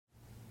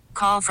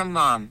call from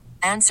mom.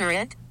 Answer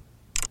it.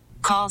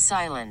 Call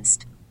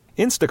silenced.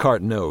 Instacart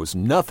knows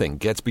nothing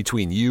gets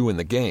between you and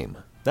the game.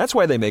 That's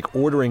why they make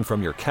ordering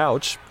from your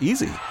couch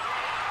easy.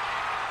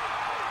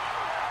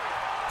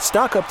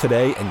 Stock up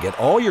today and get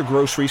all your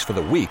groceries for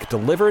the week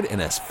delivered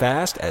in as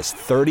fast as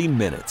 30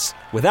 minutes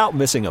without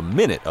missing a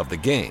minute of the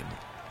game.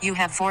 You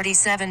have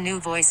 47 new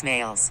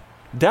voicemails.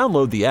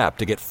 Download the app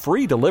to get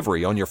free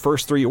delivery on your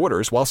first 3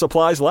 orders while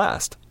supplies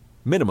last.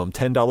 Minimum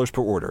 $10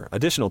 per order.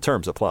 Additional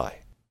terms apply.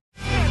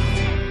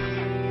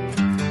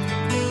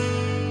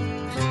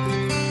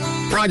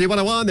 Friday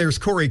 101, there's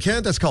Corey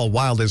Kent. That's called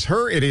Wild as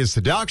Her. It is the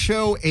Doc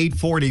Show,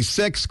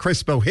 846.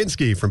 Chris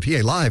Bohinski from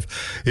PA Live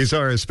is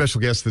our special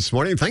guest this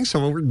morning. Thanks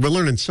so much. We're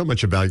learning so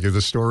much about you,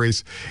 the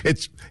stories.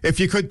 If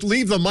you could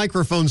leave the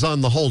microphones on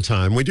the whole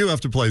time, we do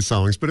have to play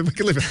songs, but if we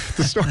could leave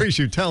the stories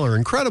you tell are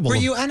incredible. Were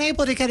you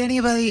unable to get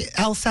anybody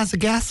else as a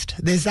guest?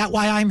 Is that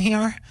why I'm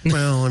here?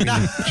 Well, I mean,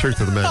 the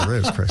truth of the matter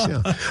is, Chris,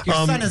 yeah. Your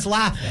son is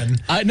laughing.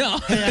 No.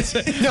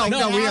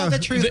 The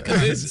truth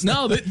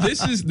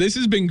This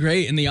has been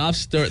great, and the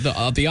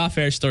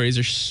off-air stories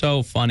are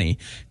so funny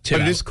too.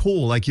 But it is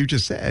cool, like you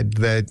just said,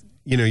 that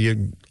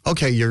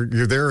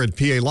you're there at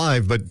PA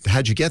Live, but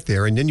how'd you get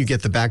there? And then you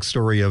get the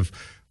backstory of,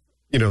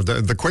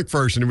 the quick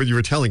version of what you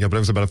were telling it, but it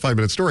was about a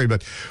 5-minute story.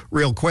 But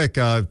real quick,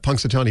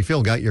 Punxsutawney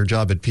Phil got your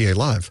job at PA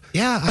Live.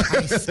 Yeah,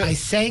 I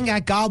sang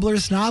at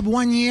Gobbler's Knob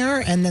one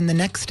year, and then the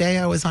next day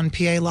I was on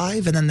PA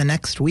Live, and then the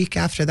next week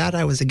after that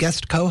I was a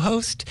guest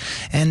co-host,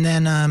 and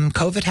then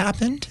COVID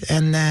happened,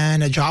 and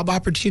then a job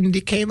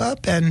opportunity came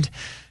up, and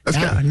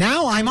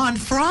now I'm on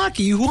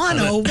Froggy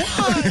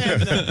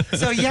 101.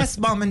 So yes,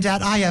 Mom and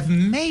Dad, I have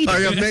made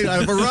it.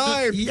 I've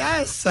arrived.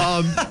 Yes.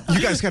 You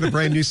guys got a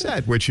brand new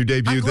set, which you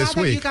debuted this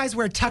week. You guys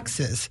wear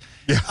tuxes,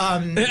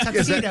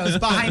 tuxedos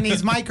behind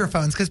these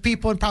microphones, because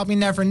people would probably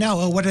never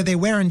know, what are they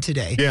wearing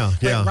today?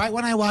 Yeah. Right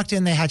when I walked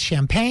in, they had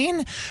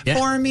champagne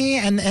for me,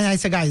 and I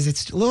said, guys,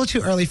 it's a little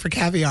too early for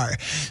caviar,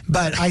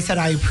 but I said,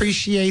 I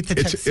appreciate the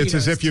tuxedos. It's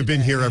as if you've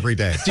been here every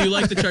day. Do you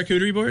like the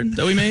charcuterie board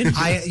that we made?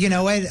 You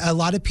know what? A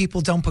lot of people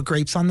don't put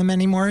grapes on them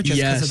anymore just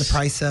because of the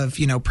price of,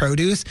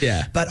 produce.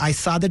 Yeah. But I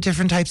saw the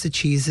different types of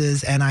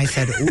cheeses, and I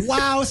said,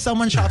 wow,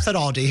 someone shops at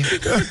Aldi.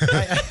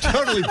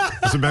 Totally.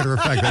 As a matter of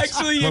fact, that's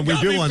actually, when we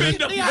do one.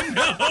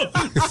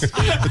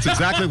 That's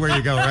exactly where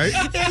you go, right?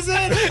 Is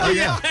it? Oh,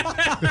 yeah.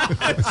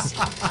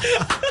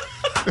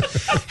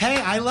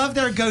 Hey, I love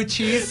their goat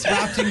cheese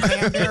wrapped in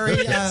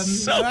cranberry.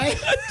 Right?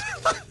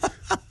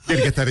 Got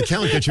to get that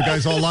account, get you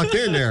guys all locked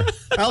in there.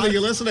 Al, are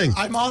you listening?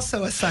 I'm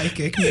also a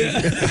psychic.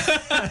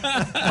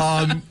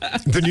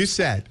 The new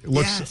set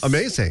looks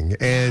amazing,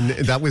 and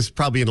that was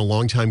probably in a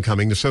long time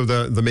coming. So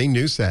the main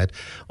new set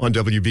on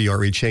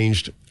WBRE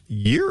changed a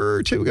year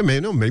or two ago,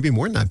 maybe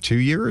more than that, 2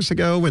 years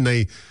ago, when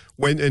they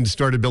went and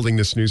started building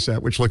this new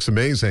set, which looks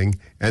amazing.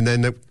 And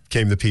then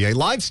came the PA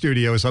Live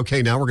studios.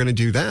 Okay, now we're going to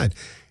do that.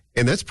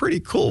 And that's pretty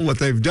cool what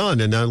they've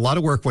done. And a lot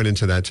of work went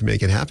into that to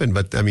make it happen.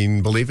 But, I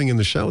mean, believing in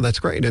the show,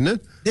 that's great, isn't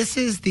it? This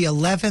is the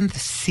 11th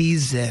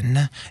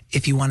season,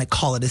 if you want to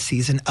call it a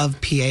season, of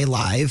PA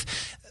Live.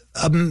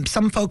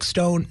 Some folks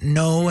don't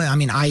know, I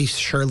mean, I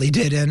surely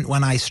didn't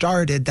when I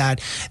started, that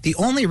the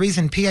only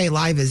reason PA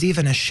Live is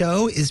even a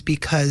show is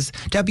because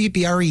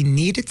WBRE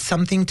needed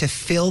something to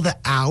fill the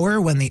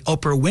hour when the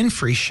Oprah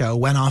Winfrey Show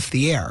went off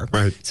the air.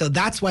 Right. So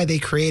that's why they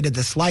created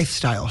this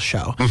lifestyle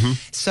show. Mm-hmm.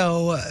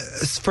 So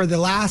for the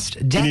last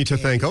decade... You need to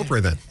thank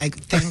Oprah then.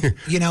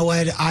 You know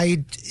what?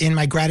 In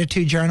my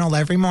gratitude journal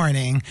every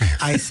morning,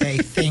 I say,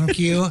 thank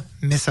you,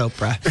 Miss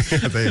Oprah.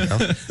 There you go.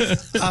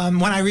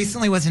 When I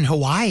recently was in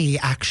Hawaii,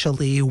 actually,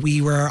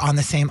 we were on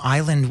the same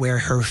island where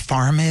her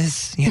farm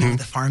is, the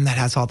farm that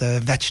has all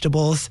the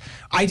vegetables.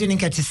 I didn't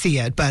get to see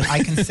it, but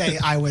I can say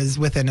I was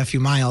within a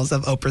few miles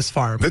of Oprah's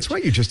farm. That's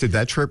right. You just did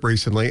that trip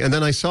recently. And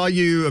then I saw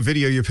a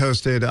video you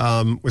posted,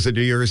 was it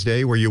New Year's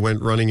Day, where you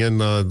went running in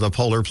the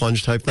polar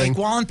plunge type thing?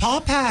 Lake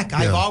Wallenpaupack.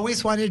 I've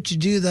always wanted to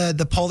do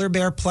the polar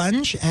bear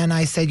plunge. And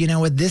I said, you know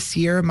what, this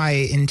year my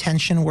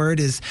intention word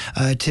is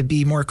to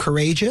be more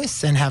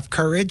courageous and have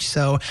courage.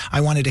 So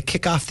I wanted to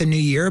kick off the new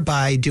year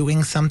by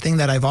doing something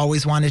that I've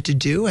always wanted to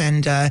do.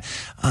 And a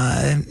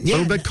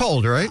little bit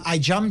cold, right? I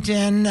jumped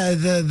in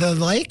the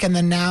lake, and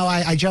then now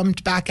I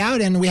jumped back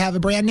out, and we have a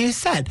brand new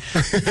set.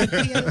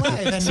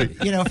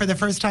 And for the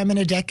first time in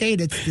a decade,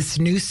 it's this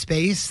new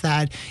space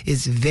that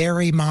is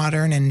very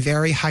modern and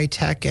very high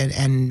tech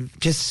and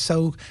just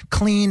so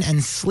clean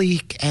and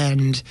sleek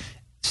and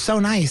so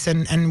nice.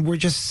 And we're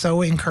just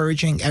so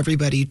encouraging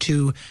everybody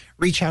to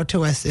reach out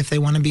to us if they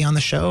want to be on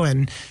the show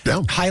and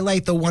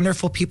highlight the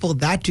wonderful people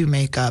that do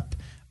make up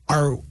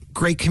our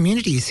great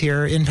communities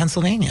here in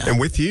Pennsylvania. And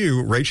with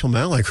you, Rachel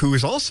Malik, who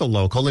is also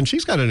local, and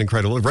she's got an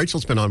incredible,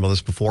 Rachel's been on with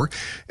us before,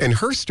 and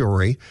her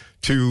story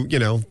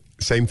to,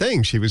 same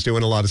thing. She was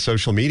doing a lot of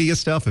social media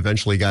stuff,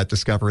 eventually got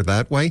discovered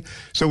that way.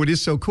 So it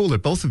is so cool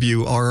that both of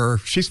you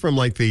she's from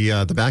like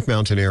the Back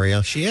Mountain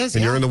area. She is,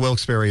 and you're in the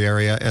Wilkes-Barre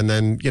area. And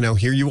then,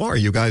 here you are.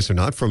 You guys are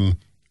not from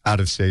out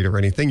of state or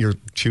anything. You're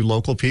two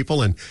local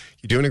people, and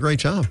you're doing a great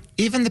job.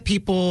 Even the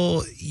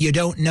people you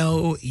don't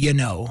know,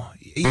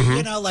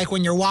 You know, like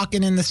when you're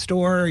walking in the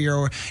store,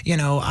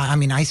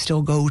 I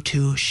still go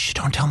to,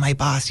 don't tell my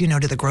boss,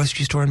 to the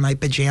grocery store in my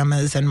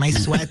pajamas and my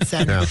sweats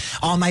and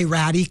all my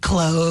ratty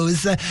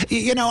clothes.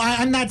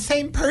 I'm that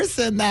same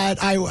person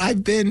that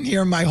I've been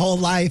here my whole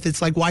life.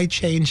 It's like, why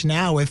change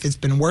now if it's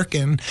been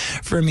working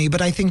for me?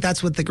 But I think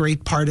that's what the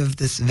great part of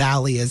this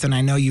valley is. And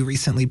I know you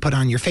recently put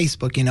on your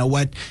Facebook,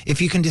 what,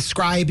 if you can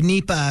describe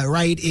NEPA,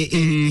 right,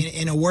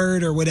 in a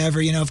word or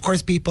whatever, of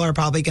course people are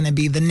probably going to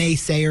be the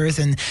naysayers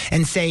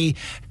and say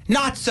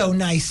not so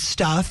nice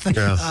stuff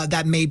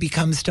that maybe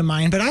comes to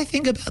mind. But I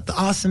think about the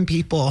awesome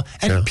people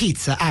and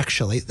pizza,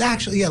 actually,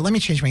 let me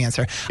change my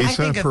answer.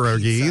 Pizza,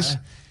 pierogies.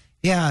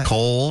 Yeah.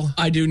 Cole.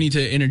 I do need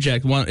to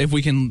interject one. If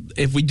we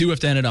do have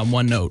to end it on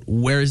one note,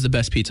 where is the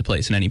best pizza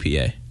place in any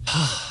PA?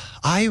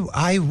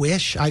 I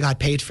wish I got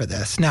paid for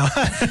this. No.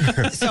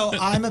 So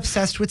I'm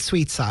obsessed with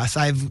sweet sauce.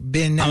 I'm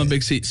a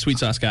big sweet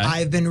sauce guy.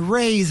 I've been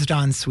raised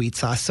on sweet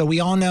sauce. So we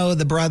all know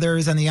the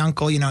brothers and the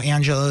uncle,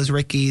 Angelo's,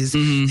 Ricky's,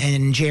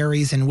 and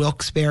Jerry's and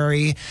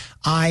Wilkes-Barre.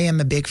 I am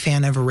a big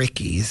fan of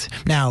Ricky's.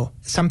 Now,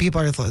 some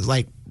people are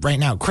like, right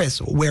now,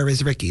 Chris, where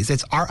is Ricky's?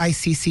 It's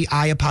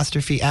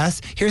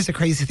RICCI''S. Here's the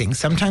crazy thing.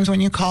 Sometimes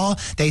when you call,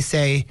 they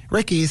say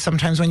Ricky's.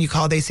 Sometimes when you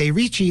call, they say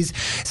Ricci's.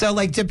 So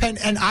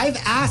and I've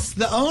asked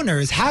the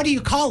owners, how do you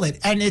call it?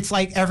 And it's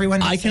like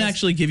everyone can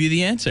actually give you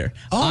the answer.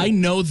 Oh. I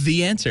know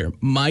the answer.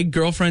 My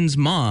girlfriend's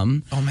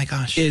mom oh my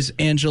gosh, is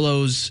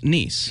Angelo's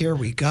niece. Here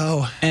we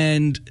go.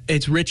 And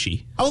it's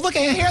Richie. Oh, look,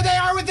 here they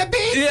are with the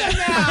pizza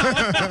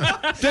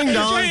now. Ding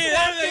dong.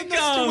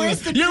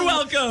 You're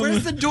welcome.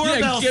 Where's the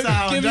doorbell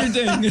sound? Give your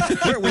ding.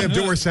 We have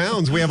door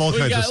sounds. We have all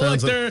kinds of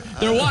sounds. Look,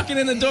 they're walking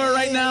in the door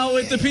right now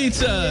with the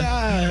pizza.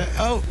 Yeah.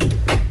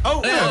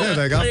 Oh, there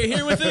they go. Are you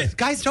here with it?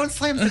 Guys, don't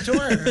slam the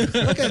door.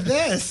 Look at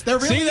this. There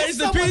really is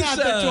someone at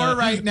the door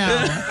right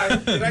now.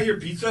 Did I hear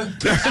pizza?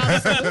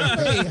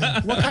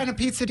 Absolutely. What kind of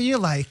pizza do you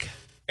like?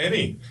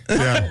 Any.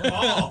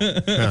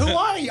 Yeah. Who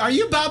are you? Are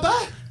you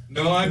Bubba?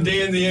 No, I'm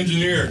Dan the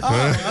engineer.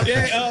 I'm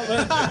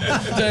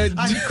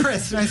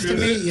Chris. Nice to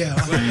meet you.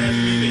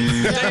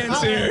 Dan's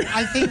here.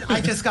 I think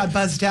I just got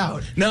buzzed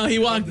out. No, he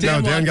walked in.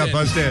 No, Dan got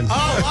buzzed in.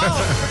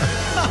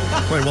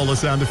 Oh. Playing all the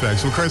sound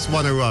effects. Well, Chris,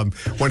 want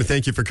to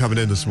thank you for coming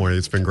in this morning.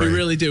 It's been great. We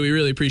really do. We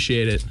really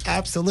appreciate it.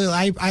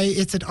 Absolutely.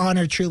 It's an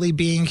honor truly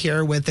being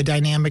here with the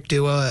dynamic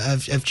duo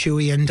of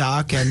Chewy and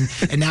Doc and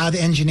now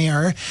the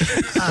engineer.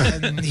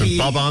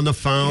 Bob on the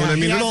phone.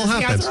 Yeah, it all happens.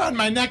 His hands are on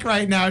my neck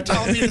right now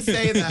telling me to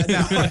say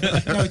that.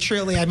 No,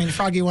 truly.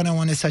 Froggy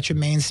 101 is such a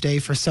mainstay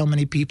for so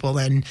many people.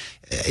 And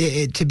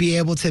to be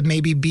able to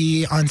maybe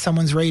be on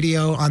someone's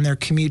radio on their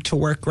commute to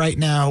work right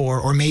now,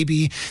 or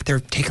maybe they're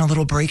taking a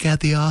little break at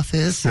the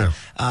office. Yeah.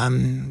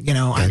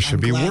 I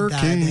should be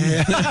working.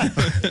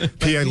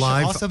 PA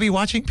Live. Also be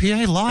watching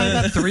PA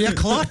Live at 3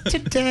 o'clock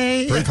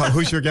today. 3 o'clock.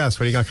 Who's your guest?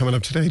 What do you got coming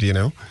up today? Do you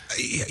know?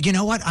 You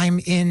know what? I'm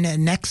in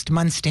next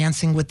month's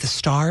Dancing with the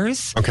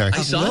Stars. Okay.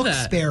 I saw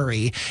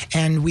Wilkes-Barre,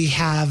 and we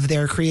have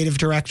their creative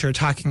director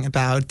talking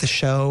about the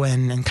show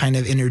and kind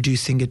of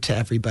introducing it to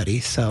everybody.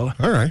 So,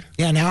 all right.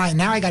 Yeah, now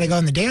I got to go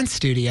in the dance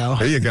studio.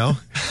 There you go.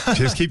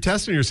 Just keep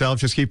testing yourself.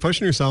 Just keep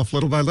pushing yourself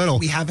little by little.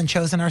 We haven't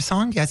chosen our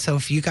song yet, so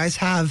if you guys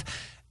have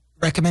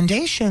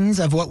recommendations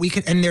of what we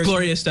could, and there's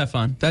Gloria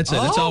Estefan. That's it.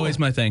 That's always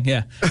my thing.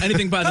 Yeah.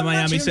 Anything by the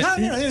Miami City.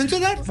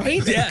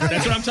 Right? Yeah,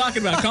 that's what I'm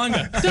talking about.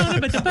 Conga.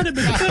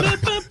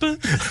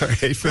 All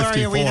right,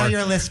 Gloria, we know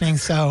you're listening,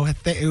 so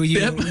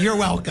you're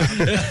welcome.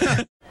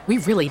 We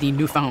really need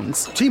new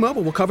phones.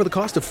 T-Mobile will cover the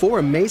cost of 4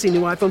 amazing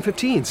new iPhone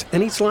 15s,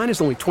 and each line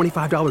is only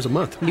 $25 a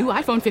month. New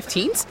iPhone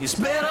 15s? It's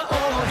better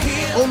over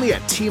here. Only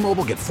at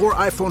T-Mobile, get 4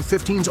 iPhone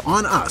 15s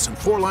on us and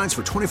 4 lines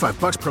for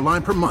 $25 per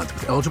line per month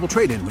with eligible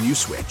trade-in when you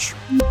switch.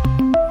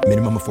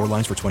 Minimum of 4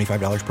 lines for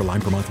 $25 per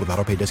line per month with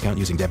autopay discount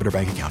using debit or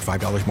bank account.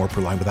 $5 more per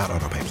line without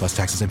autopay, plus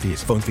taxes and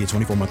fees. Phone fee at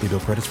 24 monthly bill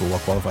credits for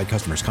well-qualified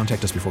customers.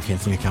 Contact us before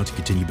canceling account to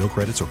continue bill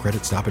credits or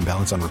credit stop and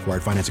balance on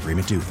required finance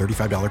agreement due.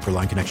 $35 per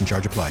line connection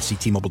charge applies. See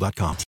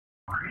T-Mobile.com.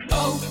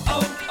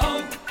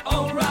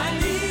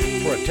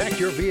 O'Reilly. Protect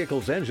your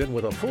vehicle's engine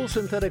with a full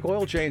synthetic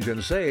oil change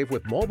and save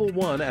with Mobile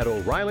One at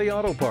O'Reilly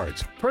Auto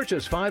Parts.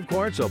 Purchase 5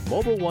 quarts of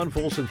Mobile One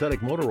full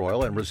synthetic motor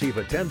oil and receive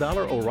a $10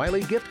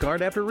 O'Reilly gift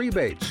card after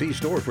rebate. See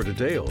store for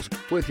details.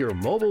 With your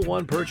Mobile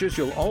One purchase,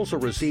 you'll also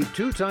receive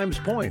 2 times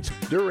points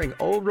during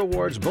O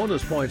Rewards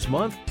Bonus Points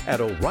Month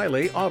at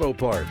O'Reilly Auto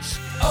Parts.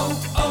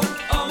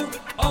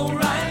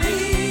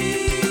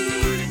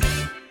 O'Reilly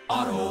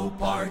Auto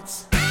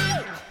Parts.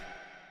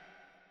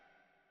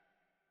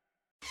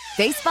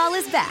 Baseball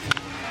is back,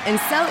 and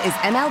so is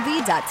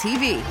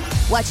MLB.tv.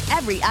 Watch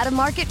every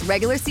out-of-market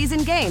regular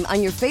season game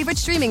on your favorite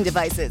streaming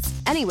devices,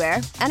 anywhere,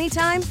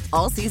 anytime,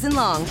 all season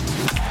long.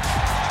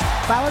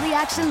 Follow the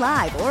action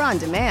live or on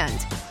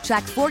demand.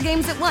 Track 4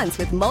 games at once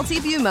with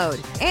multi-view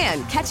mode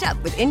and catch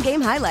up with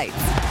in-game highlights.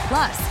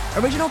 Plus,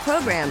 original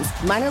programs,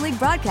 minor league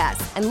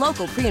broadcasts, and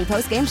local pre- and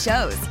post-game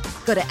shows.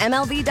 Go to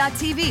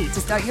MLB.tv to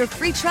start your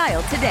free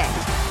trial today.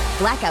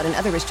 Blackout and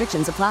other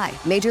restrictions apply.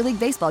 Major League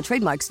Baseball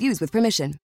trademarks used with permission.